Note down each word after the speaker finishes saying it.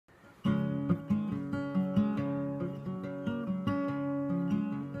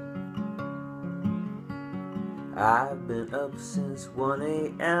I've been up since 1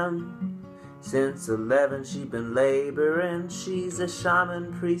 a.m. Since 11 she's been laboring. She's a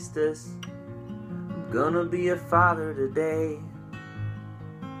shaman priestess. I'm gonna be a father today.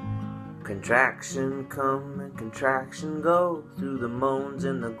 Contraction come and contraction go. Through the moans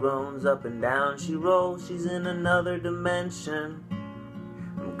and the groans, up and down she rolls. She's in another dimension.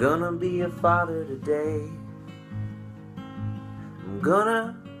 I'm gonna be a father today. I'm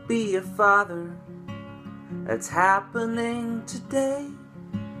gonna be a father. That's happening today.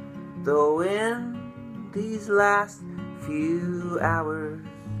 Though in these last few hours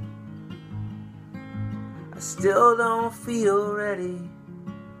I still don't feel ready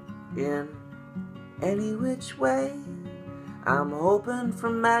in any which way. I'm hoping for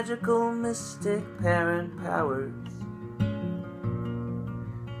magical mystic parent powers.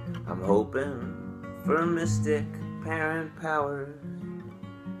 I'm hoping for mystic parent powers.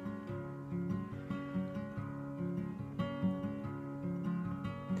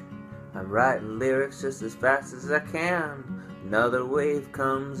 I'm writing lyrics just as fast as I can. Another wave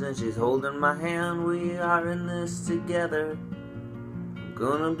comes and she's holding my hand. We are in this together. I'm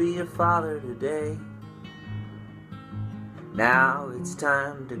gonna be a father today. Now it's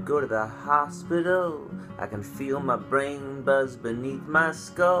time to go to the hospital. I can feel my brain buzz beneath my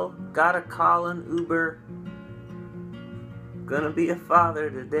skull. Gotta call an Uber. Gonna be a father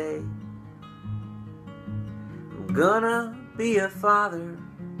today. I'm gonna be a father.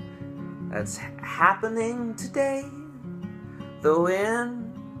 That's happening today. Though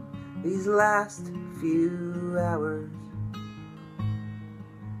in these last few hours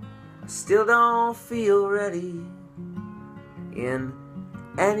I still don't feel ready in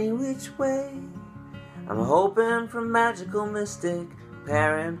any which way. I'm hoping for magical mystic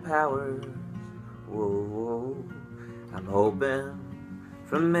parent powers. Whoa, whoa. I'm hoping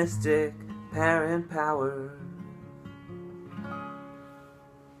for mystic parent powers.